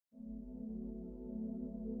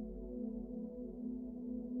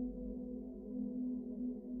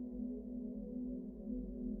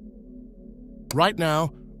Right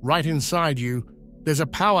now, right inside you, there's a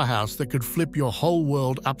powerhouse that could flip your whole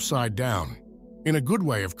world upside down. In a good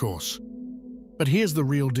way, of course. But here's the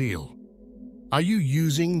real deal. Are you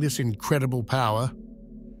using this incredible power?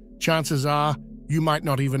 Chances are, you might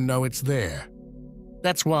not even know it's there.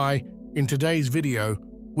 That's why, in today's video,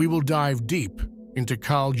 we will dive deep into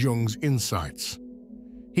Carl Jung's insights.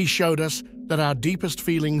 He showed us that our deepest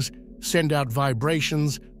feelings send out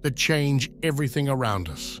vibrations that change everything around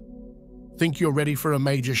us. Think you're ready for a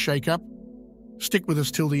major shakeup? Stick with us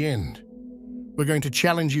till the end. We're going to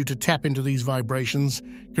challenge you to tap into these vibrations,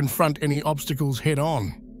 confront any obstacles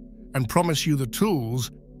head-on, and promise you the tools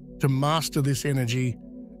to master this energy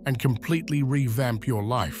and completely revamp your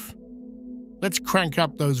life. Let's crank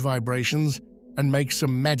up those vibrations and make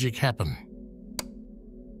some magic happen.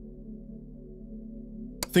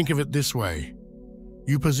 Think of it this way.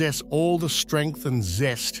 You possess all the strength and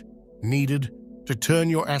zest needed to turn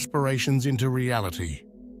your aspirations into reality.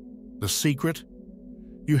 The secret?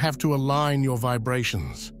 You have to align your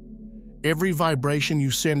vibrations. Every vibration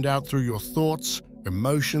you send out through your thoughts,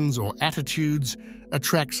 emotions, or attitudes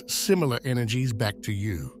attracts similar energies back to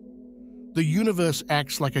you. The universe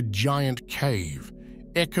acts like a giant cave,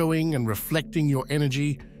 echoing and reflecting your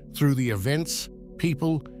energy through the events,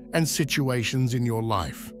 people, and situations in your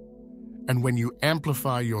life. And when you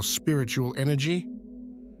amplify your spiritual energy,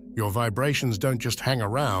 your vibrations don't just hang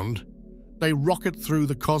around, they rocket through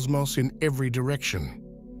the cosmos in every direction.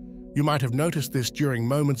 You might have noticed this during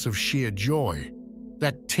moments of sheer joy,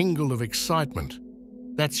 that tingle of excitement.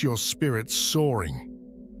 That's your spirit soaring.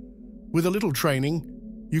 With a little training,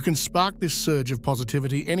 you can spark this surge of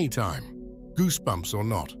positivity anytime, goosebumps or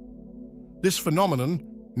not. This phenomenon,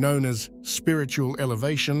 known as spiritual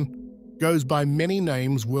elevation, goes by many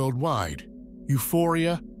names worldwide: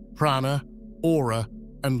 euphoria, prana, aura,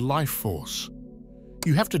 and life force.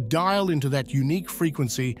 You have to dial into that unique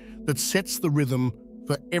frequency that sets the rhythm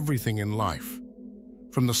for everything in life.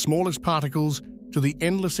 From the smallest particles to the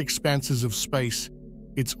endless expanses of space,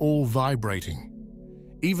 it's all vibrating.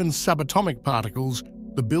 Even subatomic particles,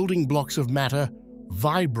 the building blocks of matter,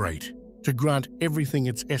 vibrate to grant everything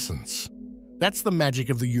its essence. That's the magic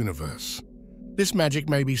of the universe. This magic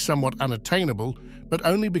may be somewhat unattainable, but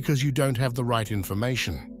only because you don't have the right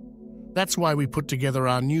information. That's why we put together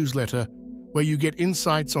our newsletter, where you get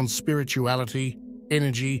insights on spirituality,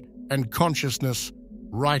 energy, and consciousness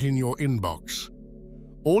right in your inbox.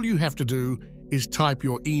 All you have to do is type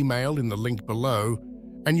your email in the link below,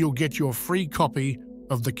 and you'll get your free copy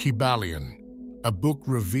of The Kybalion, a book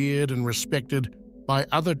revered and respected by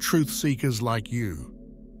other truth seekers like you.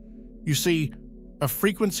 You see, a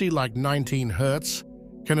frequency like 19 Hertz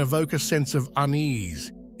can evoke a sense of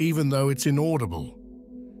unease, even though it's inaudible.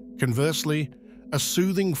 Conversely, a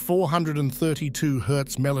soothing 432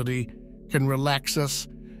 Hertz melody can relax us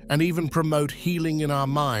and even promote healing in our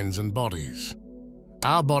minds and bodies.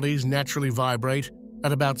 Our bodies naturally vibrate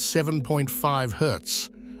at about 7.5 Hertz,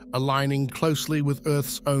 aligning closely with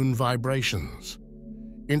Earth's own vibrations.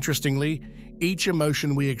 Interestingly, each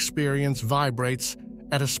emotion we experience vibrates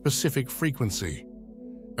at a specific frequency.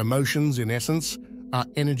 Emotions, in essence, are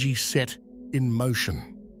energy set in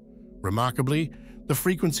motion. Remarkably, the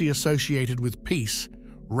frequency associated with peace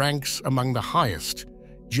ranks among the highest,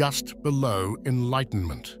 just below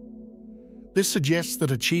enlightenment. This suggests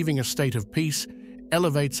that achieving a state of peace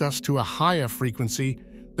elevates us to a higher frequency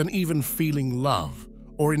than even feeling love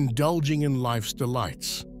or indulging in life's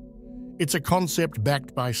delights. It's a concept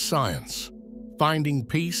backed by science. Finding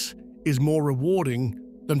peace is more rewarding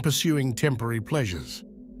than pursuing temporary pleasures.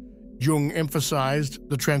 Jung emphasized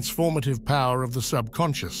the transformative power of the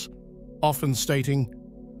subconscious, often stating,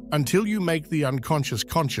 "Until you make the unconscious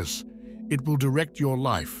conscious, it will direct your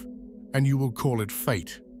life, and you will call it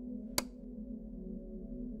fate."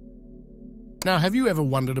 Now, have you ever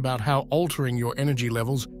wondered about how altering your energy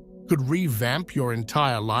levels could revamp your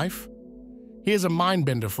entire life? Here's a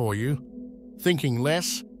mind-bender for you. Thinking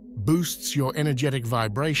less boosts your energetic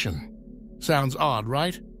vibration. Sounds odd,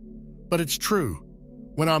 right? But it's true.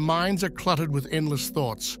 When our minds are cluttered with endless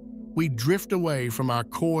thoughts, we drift away from our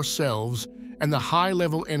core selves and the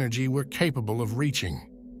high-level energy we're capable of reaching.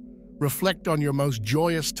 Reflect on your most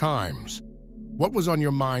joyous times. What was on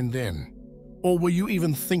your mind then? Or were you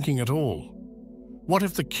even thinking at all? What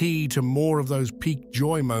if the key to more of those peak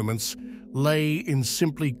joy moments lay in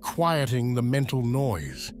simply quieting the mental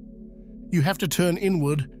noise? You have to turn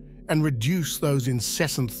inward and reduce those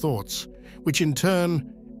incessant thoughts, which in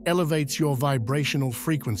turn elevates your vibrational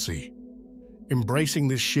frequency. Embracing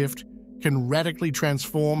this shift can radically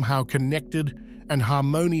transform how connected and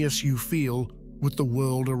harmonious you feel with the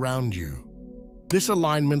world around you. This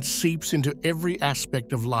alignment seeps into every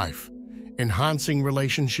aspect of life, enhancing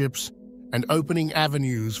relationships and opening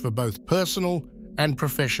avenues for both personal and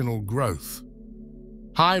professional growth.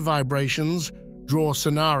 High vibrations draw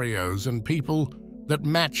scenarios and people that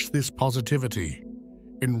match this positivity,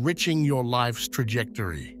 enriching your life's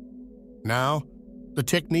trajectory. Now, the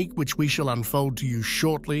technique which we shall unfold to you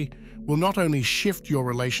shortly will not only shift your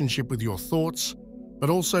relationship with your thoughts, but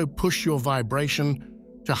also push your vibration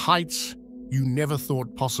to heights you never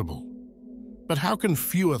thought possible. But how can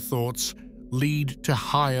fewer thoughts lead to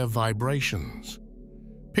higher vibrations?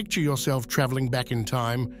 Picture yourself traveling back in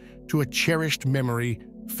time to a cherished memory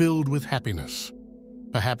filled with happiness.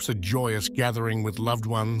 Perhaps a joyous gathering with loved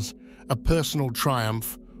ones, a personal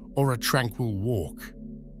triumph, or a tranquil walk.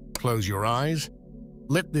 Close your eyes,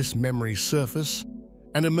 let this memory surface,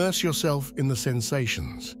 and immerse yourself in the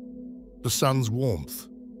sensations. The sun's warmth,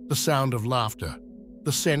 the sound of laughter,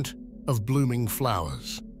 the scent of blooming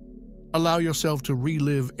flowers. Allow yourself to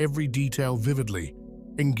relive every detail vividly,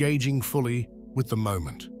 engaging fully with the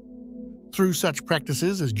moment. Through such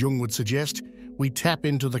practices, as Jung would suggest, we tap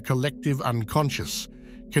into the collective unconscious,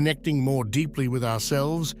 connecting more deeply with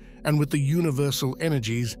ourselves and with the universal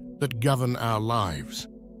energies that govern our lives.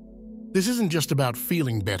 This isn't just about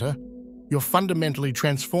feeling better, you're fundamentally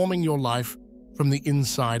transforming your life from the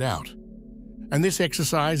inside out. And this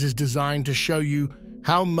exercise is designed to show you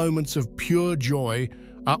how moments of pure joy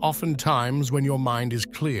are often times when your mind is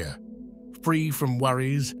clear, free from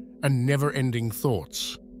worries and never-ending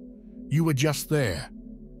thoughts. You are just there,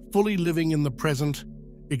 fully living in the present,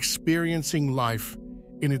 experiencing life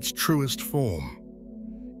in its truest form.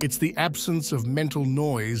 It's the absence of mental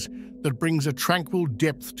noise that brings a tranquil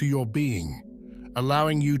depth to your being,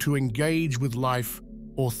 allowing you to engage with life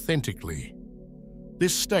authentically.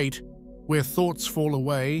 This state, where thoughts fall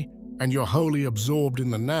away and you're wholly absorbed in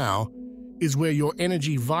the now, is where your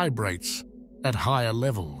energy vibrates at higher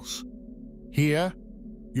levels. Here,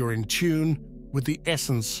 you're in tune with the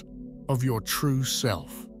essence of your true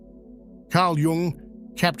self. Carl Jung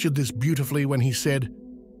captured this beautifully when he said,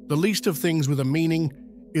 "The least of things with a meaning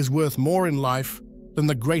is worth more in life than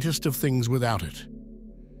the greatest of things without it."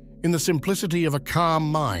 In the simplicity of a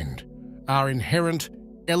calm mind, our inherent,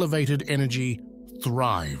 elevated energy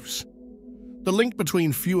thrives. The link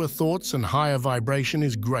between fewer thoughts and higher vibration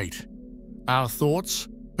is great. Our thoughts,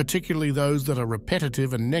 particularly those that are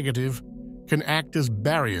repetitive and negative, can act as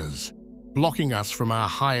barriers, blocking us from our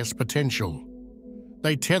highest potential.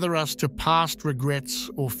 They tether us to past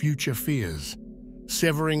regrets or future fears,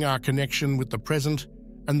 severing our connection with the present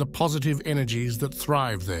and the positive energies that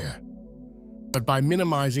thrive there. But by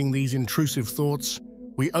minimizing these intrusive thoughts,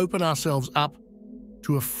 we open ourselves up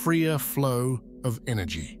to a freer flow of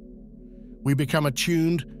energy. We become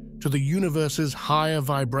attuned to the universe's higher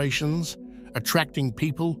vibrations, attracting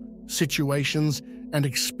people, situations, and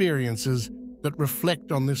experiences that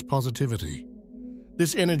reflect on this positivity.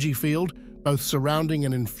 This energy field, both surrounding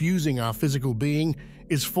and infusing our physical being,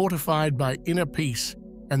 is fortified by inner peace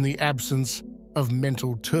and the absence of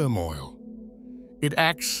mental turmoil. It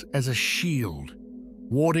acts as a shield,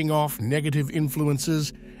 warding off negative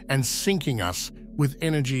influences and syncing us with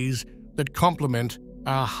energies that complement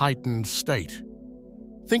our heightened state.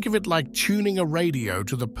 Think of it like tuning a radio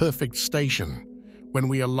to the perfect station. When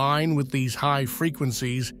we align with these high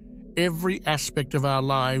frequencies, every aspect of our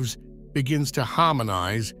lives begins to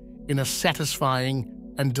harmonize in a satisfying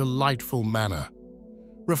and delightful manner.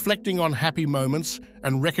 Reflecting on happy moments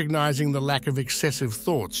and recognizing the lack of excessive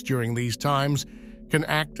thoughts during these times can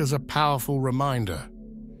act as a powerful reminder.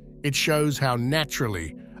 It shows how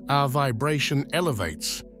naturally our vibration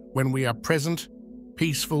elevates when we are present,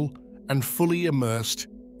 peaceful, and fully immersed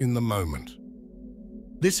in the moment.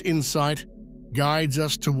 This insight guides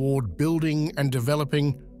us toward building and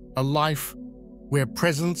developing a life where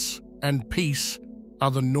presence and peace are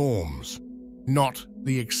the norms, not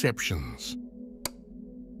the exceptions.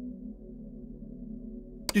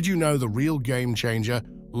 Did you know the real game changer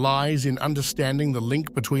lies in understanding the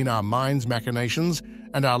link between our mind's machinations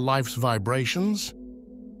and our life's vibrations?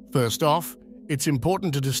 First off, it's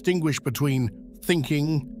important to distinguish between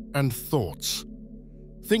thinking and thoughts.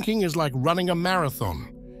 Thinking is like running a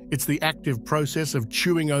marathon. It's the active process of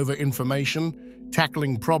chewing over information,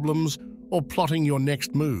 tackling problems, or plotting your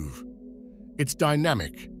next move. It's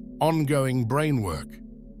dynamic, ongoing brain work.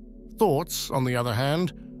 Thoughts, on the other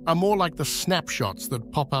hand, are more like the snapshots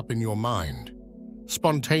that pop up in your mind,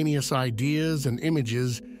 spontaneous ideas and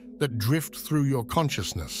images that drift through your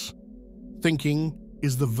consciousness. Thinking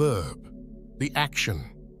is the verb, the action.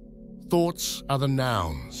 Thoughts are the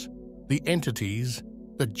nouns, the entities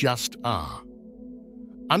that just are.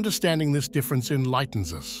 Understanding this difference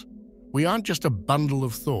enlightens us. We aren't just a bundle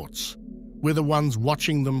of thoughts. We're the ones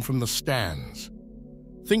watching them from the stands.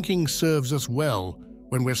 Thinking serves us well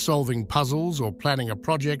when we're solving puzzles or planning a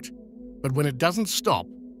project, but when it doesn't stop,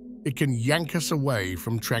 it can yank us away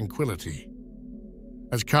from tranquility.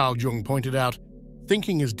 As Carl Jung pointed out,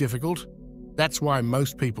 thinking is difficult. That's why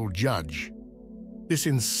most people judge. This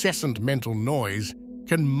incessant mental noise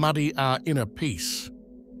can muddy our inner peace.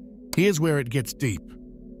 Here's where it gets deep.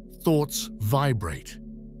 Thoughts vibrate.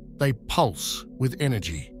 They pulse with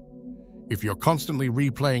energy. If you're constantly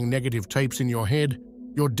replaying negative tapes in your head,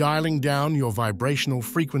 you're dialing down your vibrational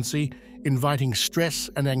frequency, inviting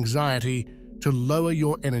stress and anxiety to lower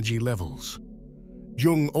your energy levels.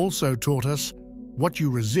 Jung also taught us what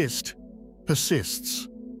you resist persists.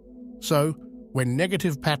 So, when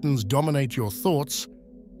negative patterns dominate your thoughts,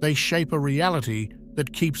 they shape a reality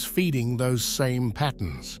that keeps feeding those same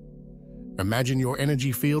patterns. Imagine your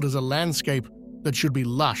energy field as a landscape that should be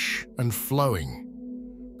lush and flowing.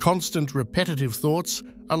 Constant repetitive thoughts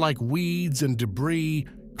are like weeds and debris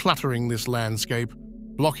cluttering this landscape,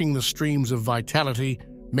 blocking the streams of vitality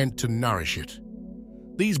meant to nourish it.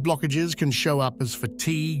 These blockages can show up as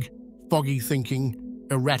fatigue, foggy thinking,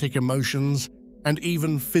 erratic emotions, and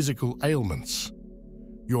even physical ailments.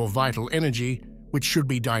 Your vital energy, which should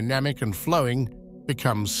be dynamic and flowing,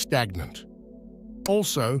 becomes stagnant.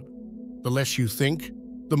 Also, the less you think,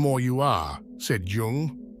 the more you are, said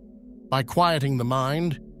Jung. By quieting the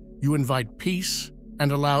mind, you invite peace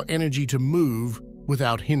and allow energy to move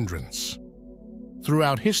without hindrance.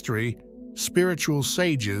 Throughout history, spiritual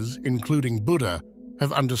sages, including Buddha,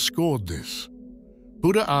 have underscored this.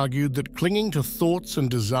 Buddha argued that clinging to thoughts and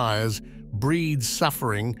desires breeds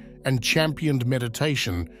suffering and championed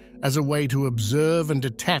meditation as a way to observe and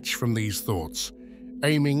detach from these thoughts,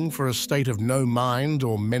 aiming for a state of no mind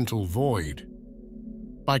or mental void.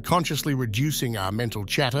 By consciously reducing our mental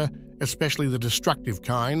chatter, especially the destructive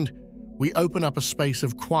kind, we open up a space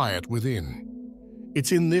of quiet within.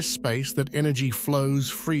 It's in this space that energy flows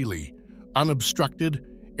freely, unobstructed,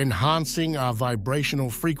 enhancing our vibrational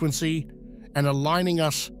frequency and aligning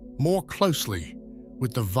us more closely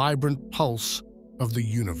with the vibrant pulse of the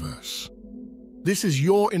universe. This is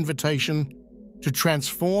your invitation to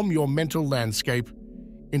transform your mental landscape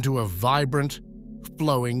into a vibrant,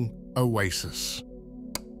 flowing oasis.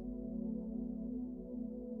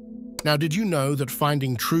 Now, did you know that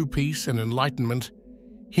finding true peace and enlightenment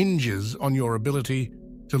hinges on your ability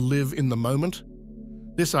to live in the moment?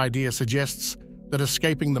 This idea suggests that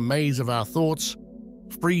escaping the maze of our thoughts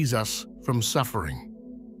frees us from suffering.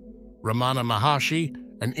 Ramana Maharshi,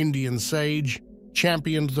 an Indian sage,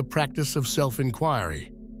 championed the practice of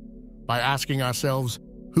self-inquiry. By asking ourselves,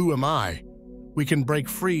 "Who am I?" we can break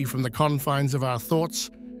free from the confines of our thoughts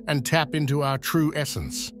and tap into our true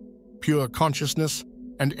essence, pure consciousness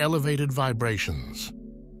and elevated vibrations.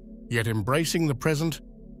 Yet embracing the present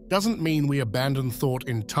doesn't mean we abandon thought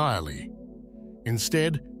entirely.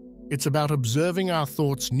 Instead, it's about observing our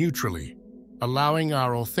thoughts neutrally, allowing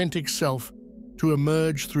our authentic self to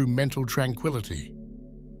emerge through mental tranquility.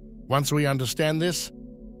 Once we understand this,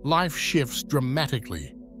 life shifts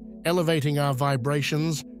dramatically, elevating our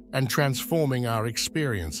vibrations and transforming our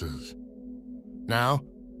experiences. Now,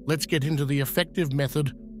 let's get into the effective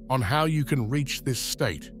method on how you can reach this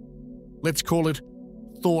state. Let's call it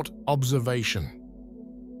thought observation.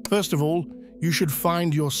 First of all, you should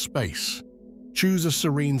find your space. Choose a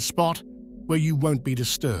serene spot where you won't be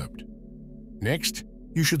disturbed. Next,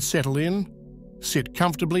 you should settle in, sit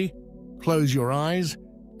comfortably, close your eyes,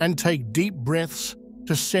 and take deep breaths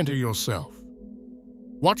to center yourself.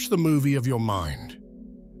 Watch the movie of your mind.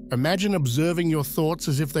 Imagine observing your thoughts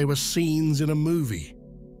as if they were scenes in a movie.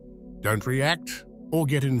 Don't react or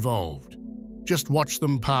get involved. Just watch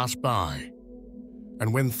them pass by.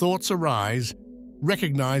 And when thoughts arise,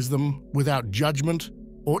 recognize them without judgment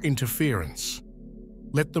or interference.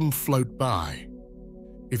 Let them float by.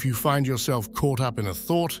 If you find yourself caught up in a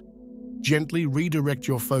thought, gently redirect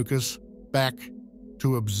your focus back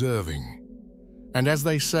to observing. And as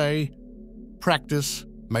they say, practice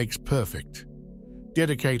makes perfect.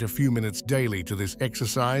 Dedicate a few minutes daily to this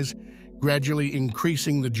exercise, gradually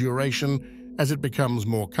increasing the duration as it becomes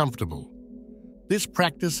more comfortable. This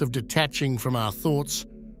practice of detaching from our thoughts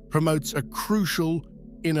promotes a crucial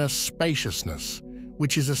inner spaciousness,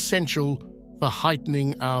 which is essential for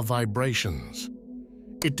heightening our vibrations.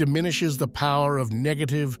 It diminishes the power of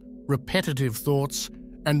negative, repetitive thoughts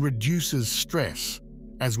and reduces stress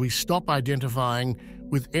as we stop identifying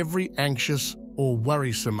with every anxious or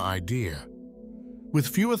worrisome idea. With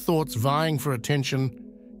fewer thoughts vying for attention,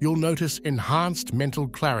 you'll notice enhanced mental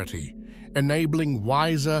clarity enabling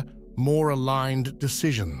wiser, more aligned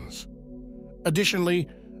decisions. Additionally,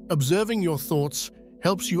 observing your thoughts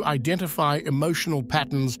helps you identify emotional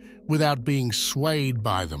patterns without being swayed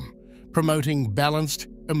by them, promoting balanced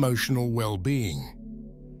emotional well-being.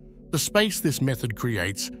 The space this method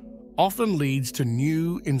creates often leads to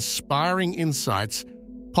new, inspiring insights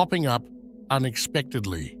popping up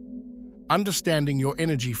unexpectedly. Understanding your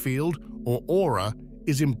energy field, or aura,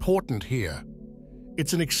 is important here.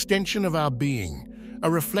 It's an extension of our being, a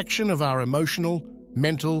reflection of our emotional,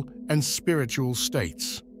 mental, and spiritual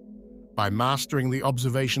states. By mastering the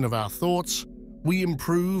observation of our thoughts, we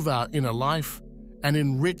improve our inner life and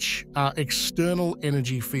enrich our external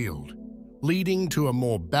energy field, leading to a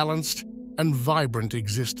more balanced and vibrant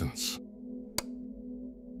existence.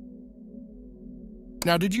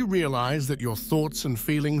 Now, did you realize that your thoughts and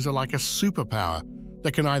feelings are like a superpower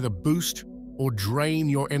that can either boost or drain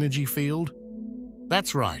your energy field?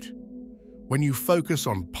 That's right. When you focus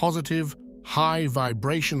on positive, high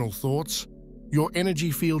vibrational thoughts, your energy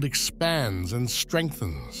field expands and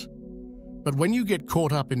strengthens. But when you get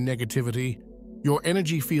caught up in negativity, your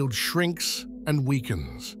energy field shrinks and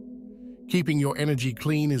weakens. Keeping your energy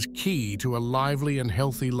clean is key to a lively and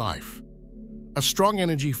healthy life. A strong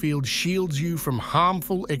energy field shields you from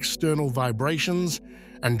harmful external vibrations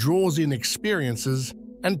and draws in experiences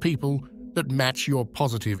and people that match your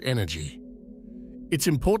positive energy. It's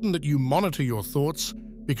important that you monitor your thoughts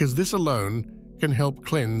because this alone can help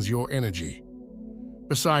cleanse your energy.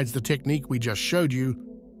 Besides the technique we just showed you,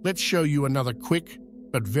 let's show you another quick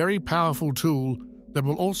but very powerful tool that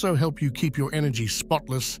will also help you keep your energy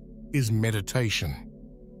spotless is meditation.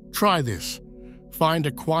 Try this. Find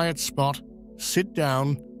a quiet spot, sit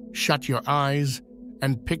down, shut your eyes,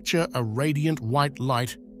 and picture a radiant white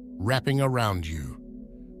light wrapping around you.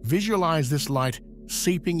 Visualize this light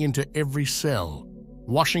seeping into every cell,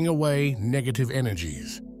 washing away negative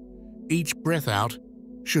energies. Each breath out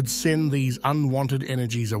should send these unwanted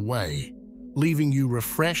energies away, leaving you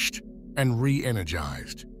refreshed and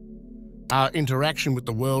re-energized. Our interaction with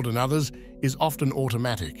the world and others is often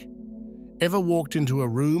automatic. Ever walked into a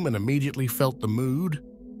room and immediately felt the mood?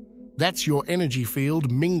 That's your energy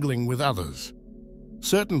field mingling with others.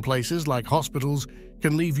 Certain places, like hospitals,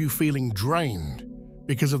 can leave you feeling drained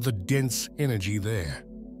because of the dense energy there.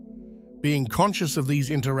 Being conscious of these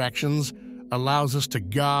interactions allows us to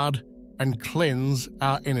guard and cleanse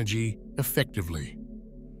our energy effectively.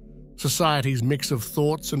 Society's mix of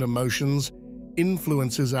thoughts and emotions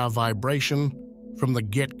influences our vibration from the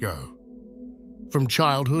get-go. From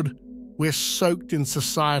childhood, we're soaked in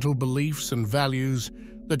societal beliefs and values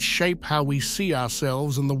that shape how we see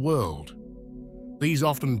ourselves and the world. These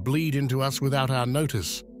often bleed into us without our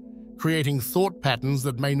notice, creating thought patterns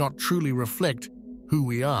that may not truly reflect who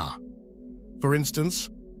we are. For instance,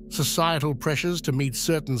 societal pressures to meet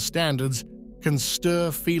certain standards can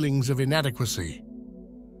stir feelings of inadequacy.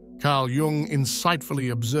 Carl Jung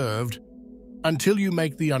insightfully observed, "Until you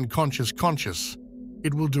make the unconscious conscious,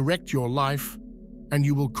 it will direct your life and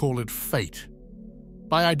you will call it fate."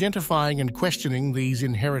 By identifying and questioning these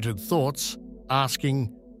inherited thoughts,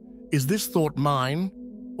 asking, "Is this thought mine,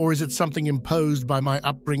 or is it something imposed by my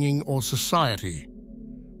upbringing or society?"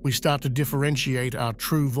 we start to differentiate our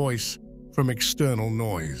true voice from external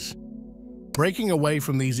noise. Breaking away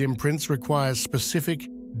from these imprints requires specific,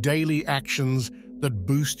 daily actions that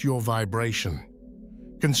boost your vibration.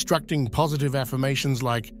 Constructing positive affirmations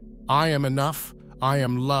like, "I am enough, I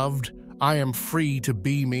am loved, I am free to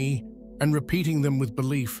be me," and repeating them with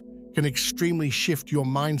belief can extremely shift your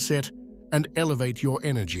mindset and elevate your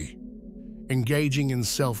energy. Engaging in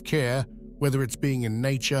self-care, whether it's being in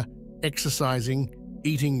nature, exercising,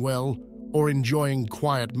 eating well, or enjoying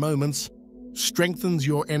quiet moments, strengthens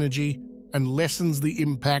your energy and lessens the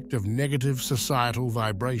impact of negative societal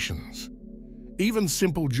vibrations. Even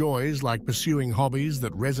simple joys like pursuing hobbies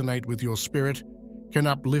that resonate with your spirit can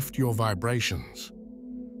uplift your vibrations.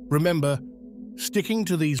 Remember, sticking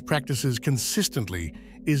to these practices consistently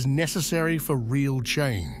is necessary for real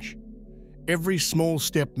change. Every small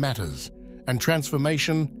step matters, and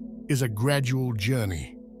transformation is a gradual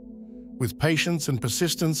journey. With patience and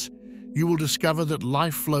persistence, you will discover that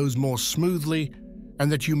life flows more smoothly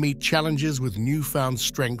and that you meet challenges with newfound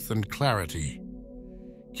strength and clarity.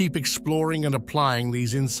 Keep exploring and applying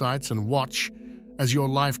these insights and watch as your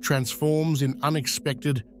life transforms in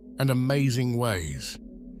unexpected and amazing ways.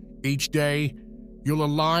 Each day, you'll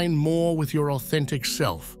align more with your authentic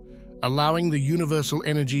self, allowing the universal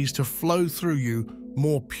energies to flow through you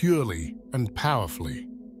more purely and powerfully.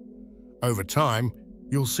 Over time,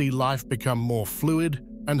 you'll see life become more fluid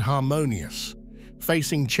and harmonious,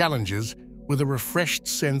 facing challenges with a refreshed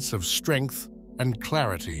sense of strength and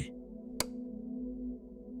clarity.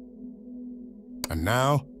 And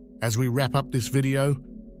now, as we wrap up this video,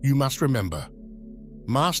 you must remember,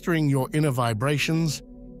 mastering your inner vibrations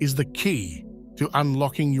is the key to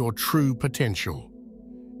unlocking your true potential.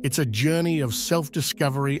 It's a journey of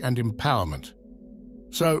self-discovery and empowerment.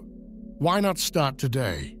 So, why not start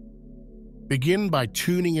today? Begin by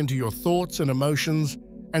tuning into your thoughts and emotions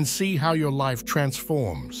and see how your life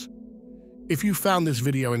transforms. If you found this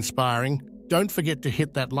video inspiring, don't forget to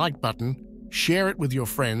hit that like button, share it with your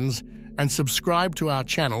friends, and subscribe to our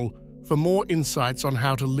channel for more insights on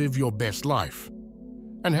how to live your best life.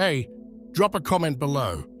 And hey, drop a comment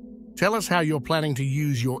below. Tell us how you're planning to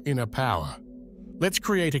use your inner power. Let's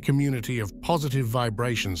create a community of positive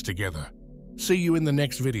vibrations together. See you in the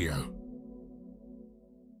next video.